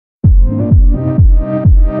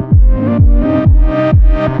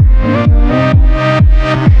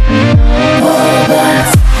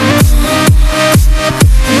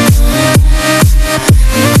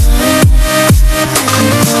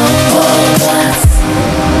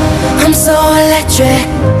electric.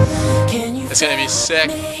 It's gonna be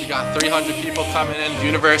sick. We got 300 people coming in.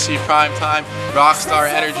 University Primetime, Rockstar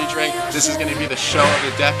Energy Drink. This is gonna be the show of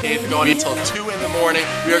the decade. We're going until 2 in the morning.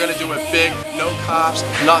 We are gonna do it big. No cops,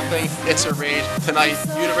 nothing. It's a rage. Tonight,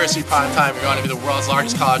 University Primetime. We're going to be the world's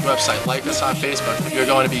largest college website. Like us on Facebook. We're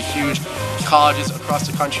going to be huge. Colleges across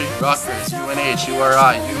the country: Rutgers, UNH,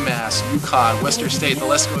 URI, UMass, UConn, Worcester State. The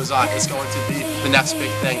list goes on. It's going to be the next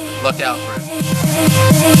big thing. Look out for it.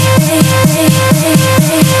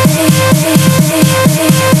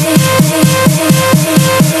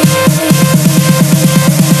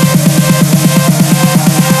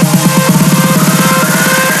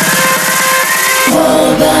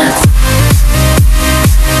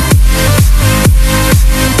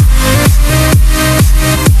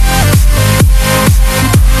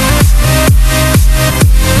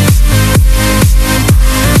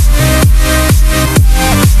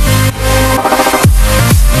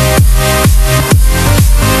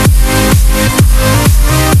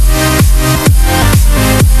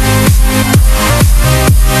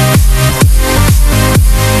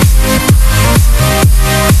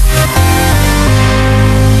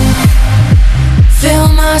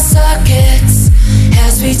 Sockets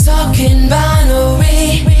as we talking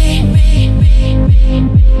binary.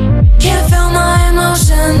 Can't feel my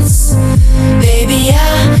emotions, baby,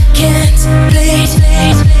 I can't bleed.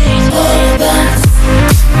 Oh, but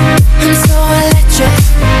I'm so electric.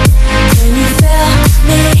 Can you feel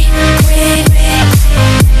me breathe?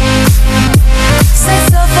 Set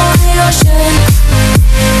stuff on the ocean,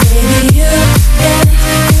 baby, you and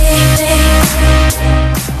me.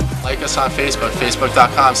 Like us on Facebook,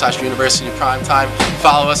 facebook.com/University Primetime.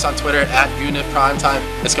 Follow us on Twitter @UnitPrimetime.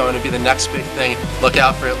 It's going to be the next big thing. Look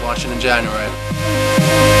out for it, launching in January.